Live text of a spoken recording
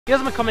He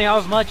hasn't been coming out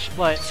as much,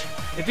 but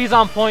if he's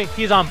on point,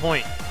 he's on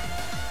point.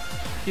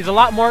 He's a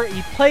lot more.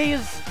 He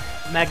plays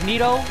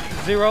Magneto,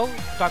 Zero,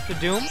 Dr.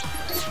 Doom,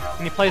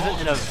 and he plays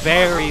it in a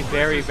very,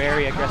 very,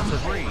 very aggressive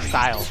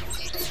style.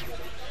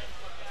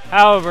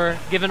 However,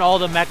 given all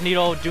the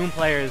Magneto Doom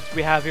players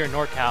we have here in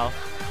NorCal,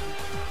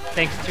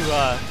 thanks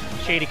to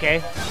Shady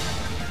K,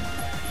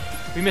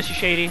 we miss you,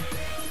 Shady.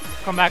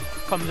 Come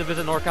to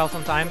visit NorCal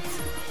sometime.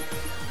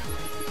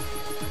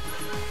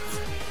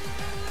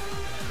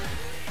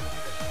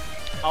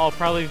 I'll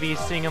probably be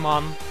seeing him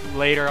on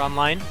later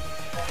online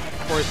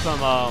for some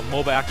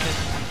MOBA action.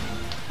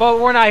 But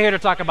we're not here to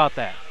talk about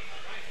that.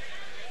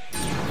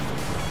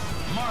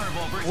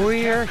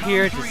 We're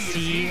here to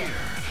see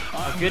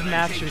a good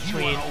match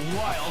between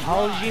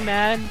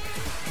Apologyman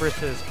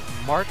versus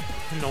Marc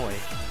Pinoy.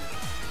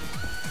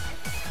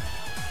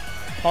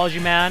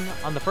 Apologyman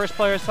on the first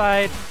player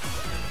side,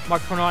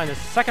 Marc Pinoy on the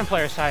second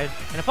player side,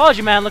 and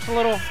Apologyman looks a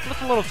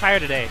little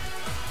tired today.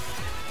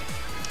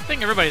 I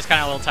think everybody's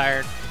kind of a little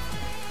tired.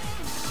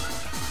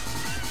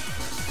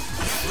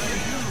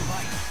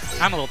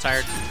 I'm a little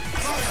tired.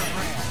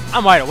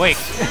 I'm wide awake.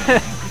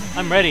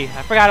 I'm ready.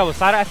 I forgot it was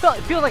Saturday.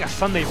 It feels like a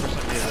Sunday for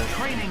some reason.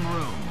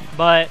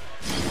 But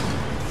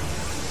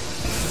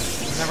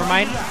never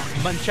mind.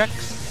 Button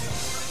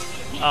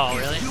checks. Oh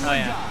really? Oh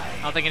yeah.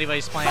 I don't think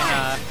anybody's playing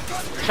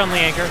Chun-Li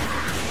Anchor.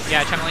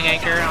 Yeah, Chun-Li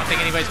Anchor. I don't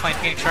think anybody's playing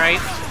Phoenix Wright.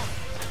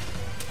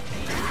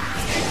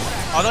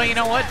 Although you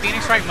know what?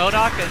 Phoenix Wright,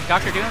 MODOK, and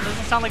Dr. Doom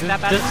doesn't sound like that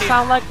bad. Doesn't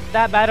sound like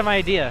that bad of an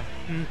idea,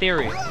 in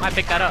theory. Might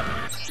pick that up.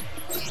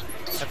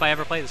 If I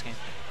ever play this game.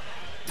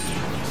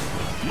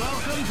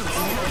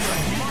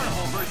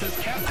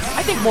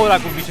 I think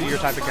MODOK would be your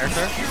type of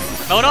character.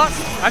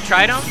 MODOK? I've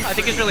tried him. I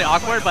think it's really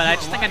awkward, but I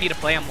just think I need to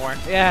play him more.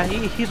 Yeah,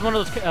 he's one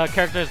of those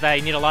characters that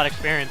you need a lot of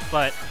experience,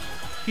 but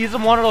he's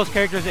one of those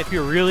characters if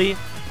you're really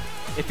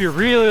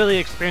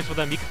experienced with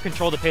him, you can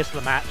control the pace of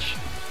the match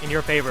in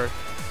your favor.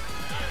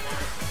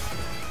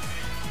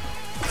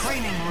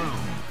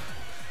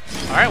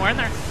 Alright, we're in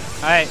there.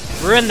 Alright,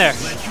 we're in there.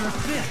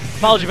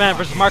 Apologyman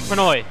versus Marc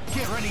Pinoy.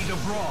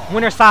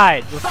 Winner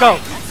side, let's go.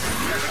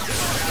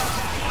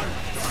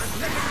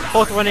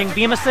 Both running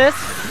beam assist.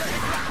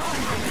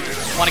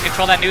 Want to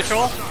control that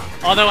neutral.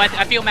 Although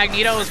I feel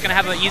Magneto is going to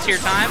have an easier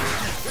time.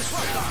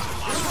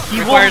 He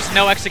requires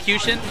no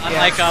execution,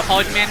 unlike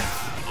Apologyman.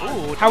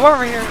 Ooh.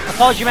 However, here,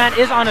 Apologyman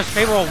is on his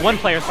favorable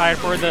one-player side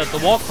for the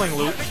wall cling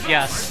loop.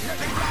 Yes.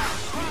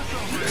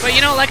 But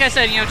you know, like I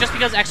said, you know, just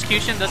because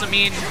execution doesn't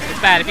mean it's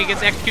bad. If he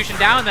gets execution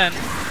down, then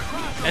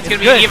it's going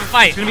to be an even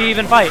fight. It's going to be an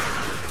even fight.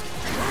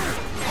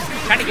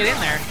 Trying to get in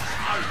there.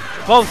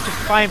 Both just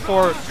fine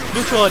for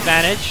neutral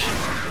advantage.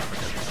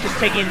 Just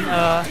taking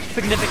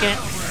significant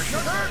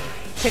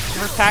ticks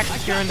for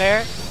tactics here and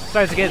there.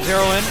 Decides to get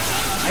zero in.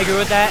 I agree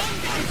with that.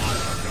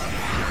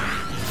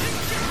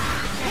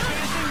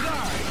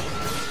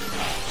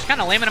 Just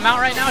kind of laming him out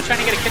right now, trying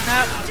to get a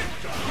kidnap.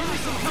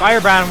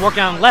 Firebrand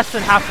working on less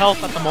than half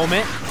health at the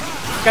moment.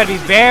 Got to be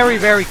very,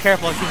 very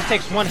careful. If he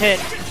takes one hit,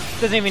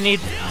 doesn't even need.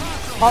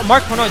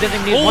 Marc Pinoy doesn't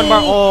even need one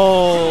bar.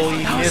 Oh,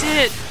 he missed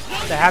it.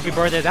 The happy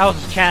birthday. That was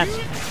his chance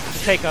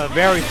to take a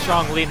very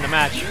strong lead in the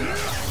match.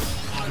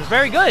 It was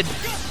very good.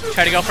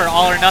 Try to go for an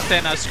all or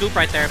nothing scoop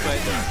right there, but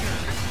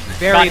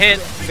very hit.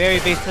 Very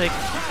basic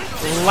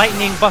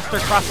lightning buster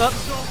cross up.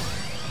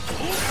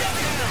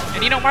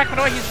 And you know, Marc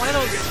Pinoy, he's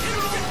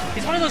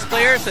one of those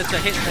players that's a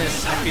hit and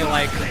miss, I feel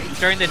like,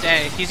 during the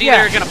day. He's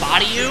either going to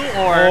body you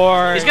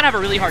or he's going to have a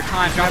really hard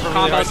time dropping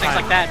combos, things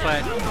like that.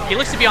 But he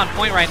looks to be on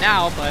point right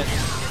now, but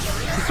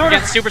he's sort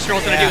of Super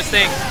Scroll's going to do his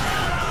thing.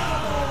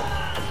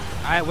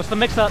 Alright, what's the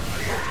mix-up?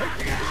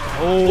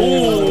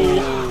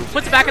 Oh.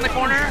 Puts it back in the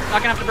corner,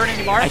 not going to have to burn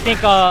any bars. I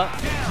think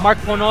Marc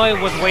Pinoy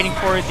was waiting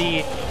for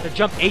the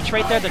jump H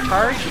right there, the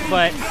charge,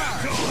 but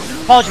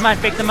Apologyman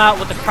faked him out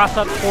with the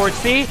cross-up forward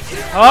C.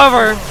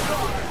 However,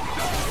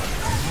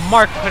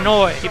 Marc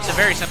Pinoy keeps it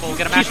very simple. We're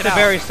gonna match it out. Keeps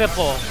it very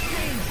simple.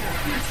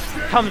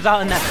 Comes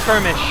out in that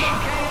skirmish.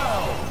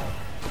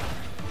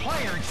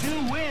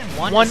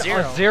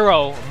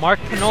 1-0. Marc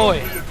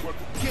Pinoy.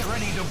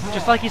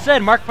 Just like you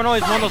said, Marc Pinoy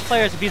is one of those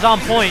players. If he's on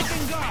point,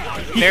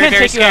 he can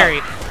take you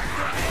out.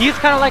 He's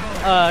kind of like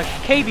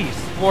KB's,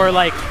 where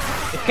like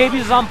if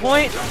KB's is on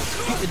point,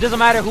 it doesn't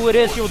matter who it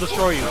is, he will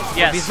destroy you.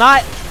 Yes. If he's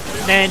not,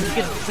 then he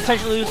can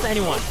potentially lose to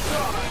anyone.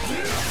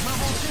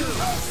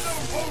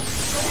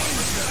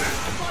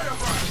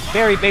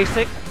 Very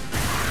basic.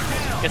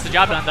 Gets the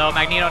job done though.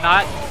 Magneto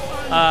not.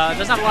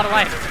 Doesn't have a lot of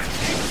life.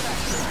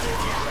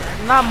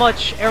 Not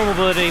much air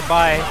mobility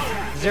by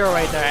Zero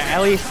right there,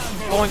 at least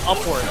going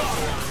upward.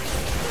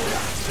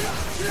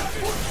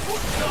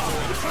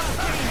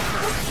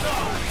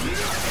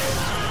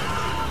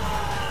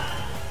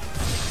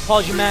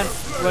 Apologyman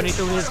running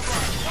through his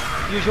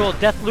usual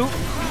death loop.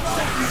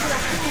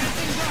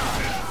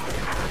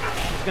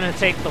 He's gonna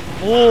take the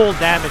full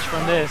damage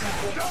from this.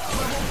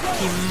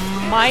 He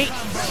might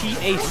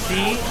TAC,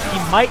 he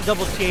might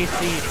double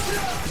TAC,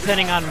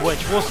 depending on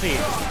which. We'll see.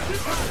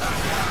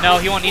 No,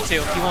 he won't need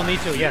to. He won't need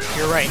to, yes,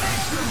 you're right.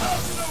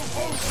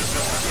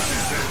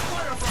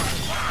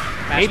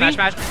 Maybe?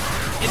 Smash.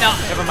 You know,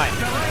 Never mind.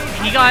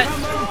 He got...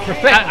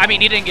 I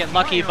mean, he didn't get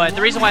lucky, but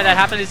the reason why that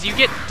happened is you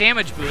get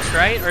damage boost,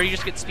 right? Or you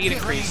just get speed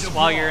increase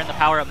while you're in the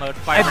power-up mode.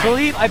 I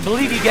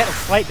believe you get a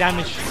slight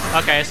damage.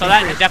 Okay, so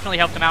that definitely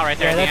helped him out right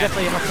there. Yeah, that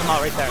definitely helped him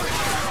out right there.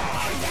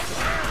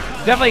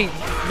 Definitely,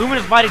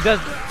 Luminous Body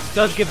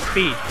does give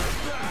speed,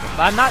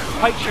 but I'm not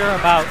quite sure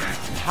about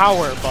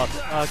power buff.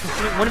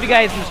 One of you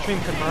guys in the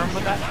stream confirm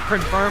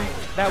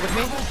that with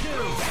me?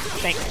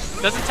 Thanks.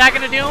 Doesn't tag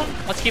into Doom?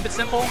 Let's keep it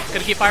simple.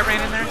 Gonna keep Fire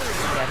Rain in there.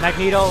 Yeah,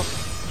 Magneto,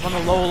 one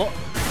of the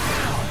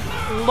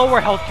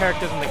lower health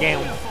characters in the game.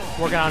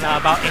 Working on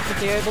about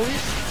 850, I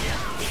believe.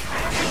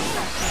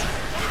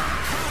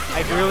 I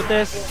agree with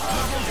this.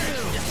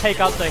 Just take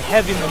out the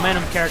heavy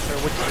momentum character,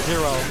 which is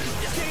 0.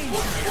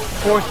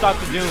 Force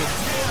Dr. Doom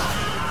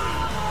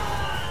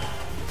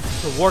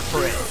to work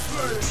for it.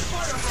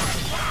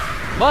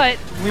 But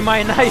we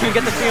might not even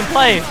get to see him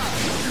play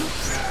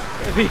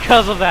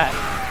because of that.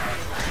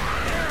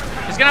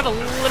 He's gonna have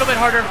a little bit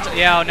harder.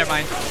 Yeah, oh, never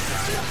mind.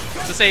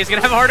 To say he's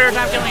gonna have a harder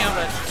time killing him,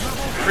 but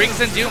brings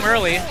in Doom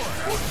early.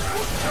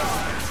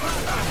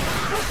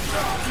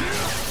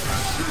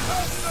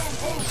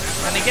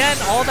 And again,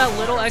 all that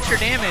little extra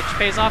damage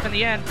pays off in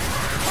the end.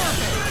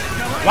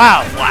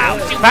 Wow!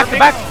 Back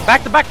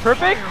to back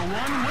perfect.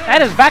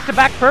 That is back to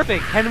back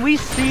perfect. Can we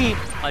see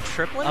a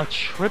triplet? A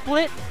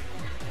triplet?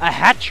 A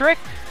hat trick?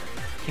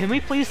 Can we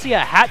please see a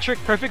hat trick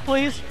perfect,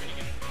 please?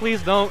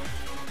 Please don't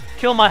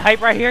kill my hype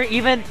right here.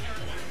 Even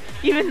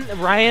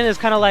Ryan is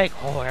kind of like,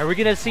 oh, are we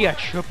gonna see a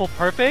triple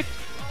perfect?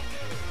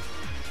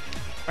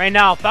 Right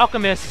now,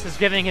 Falcomus is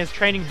giving his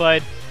training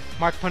bud,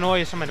 Marc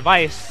Pinoy, some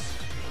advice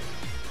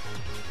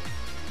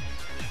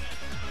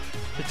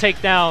to take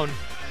down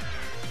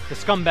the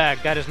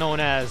scumbag that is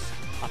known as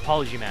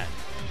Apologyman.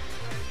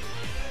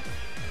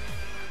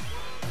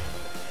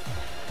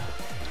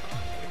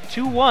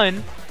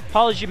 2-1,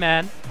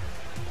 Apologyman.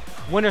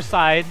 Winner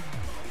side.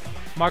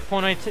 Marc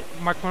Pinoy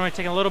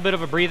taking a little bit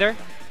of a breather,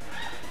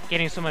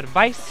 getting some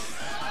advice.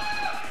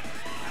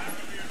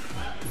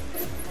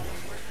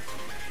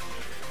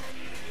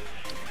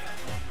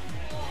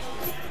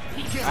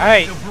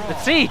 Alright,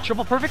 let's see.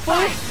 Triple perfect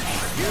play?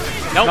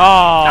 Nope.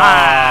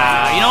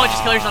 Oh. You know what?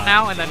 Just kill yourself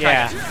now and then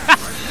try it.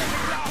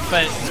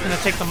 But it's going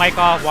to take the mic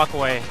off, walk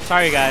away.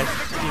 Sorry, guys.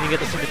 You didn't get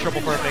to see the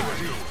triple perfect.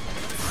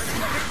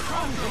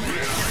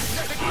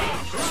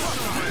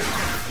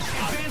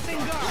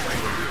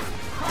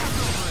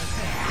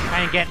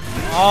 Trying to get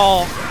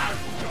all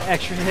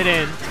extra hit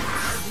in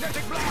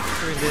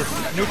through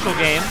this neutral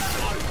game.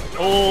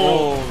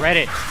 Oh,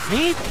 Reddit.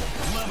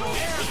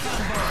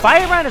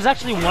 Firebrand is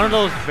actually one of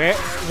those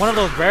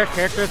rare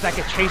characters that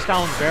can chase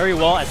down very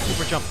well at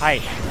super jump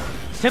height.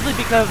 Simply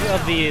because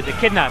of the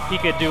kidnap he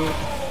could do.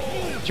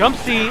 Jump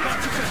C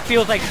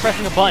feels like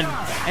pressing a button,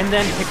 and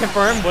then hit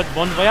confirm with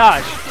Bon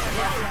Voyage.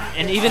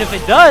 And even if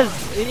it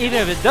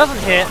doesn't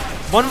hit,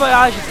 Bon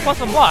Voyage is plus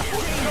a block.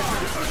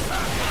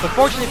 But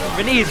fortunately for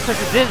Venice, since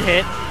it did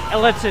hit, it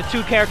led to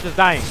 2 characters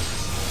dying.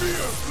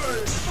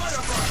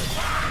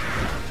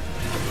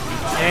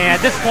 And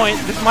at this point,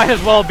 this might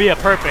as well be a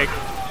perfect.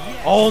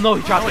 Oh no,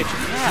 he dropped it.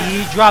 Yeah.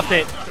 He dropped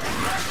it.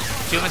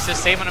 Doom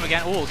assist saving him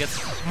again. Ooh, gets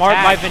smart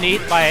by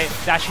Venice by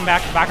dashing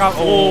back out.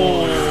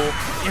 Oh,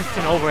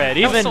 instant overhead.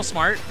 That was so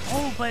smart.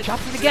 Oh, but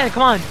drops it again.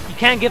 Come on, you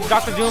can't give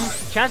Dr. Doom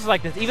chances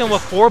like this, even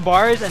with 4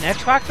 bars and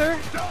X Factor.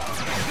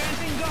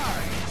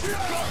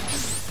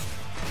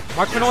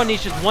 Marc Pinoy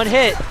needs just 1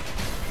 hit.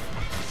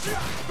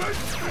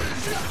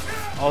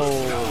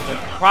 Oh, the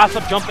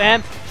cross-up jump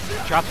amp.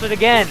 Drops it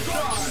again.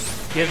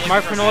 Gives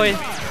Marc Pinoy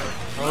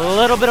a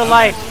little bit of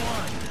life.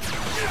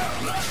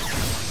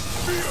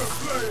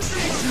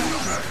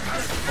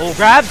 Oh,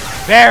 grab.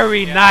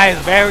 Very nice.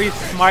 Very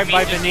smart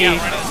by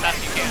Venice.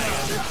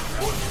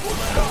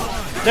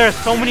 There are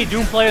so many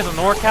Doom players in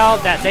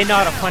NorCal that they know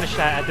how to punish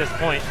that at this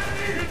point.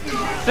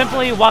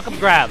 Simply walk up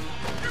grab.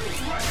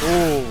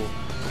 Ooh.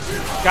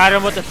 Got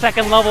him with the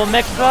 2nd level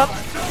mix-up.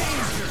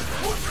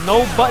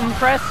 No button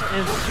press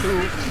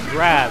into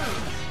grab.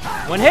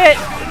 1 hit.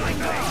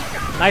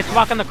 Nice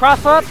block on the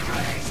cross-up.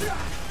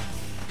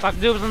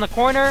 Dr. Doom's in the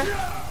corner.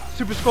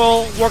 Super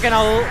Scroll working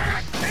out.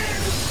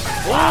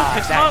 Wow,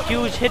 that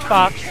huge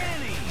hitbox.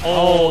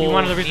 Oh, he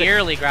wanted to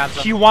nearly grabs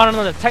him. He wanted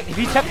him to tech. If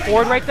he stepped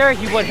forward right there,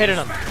 he would hit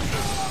him.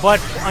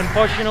 But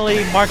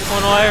unfortunately, Marc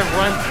Pinoy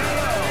runs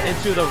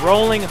into the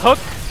rolling hook.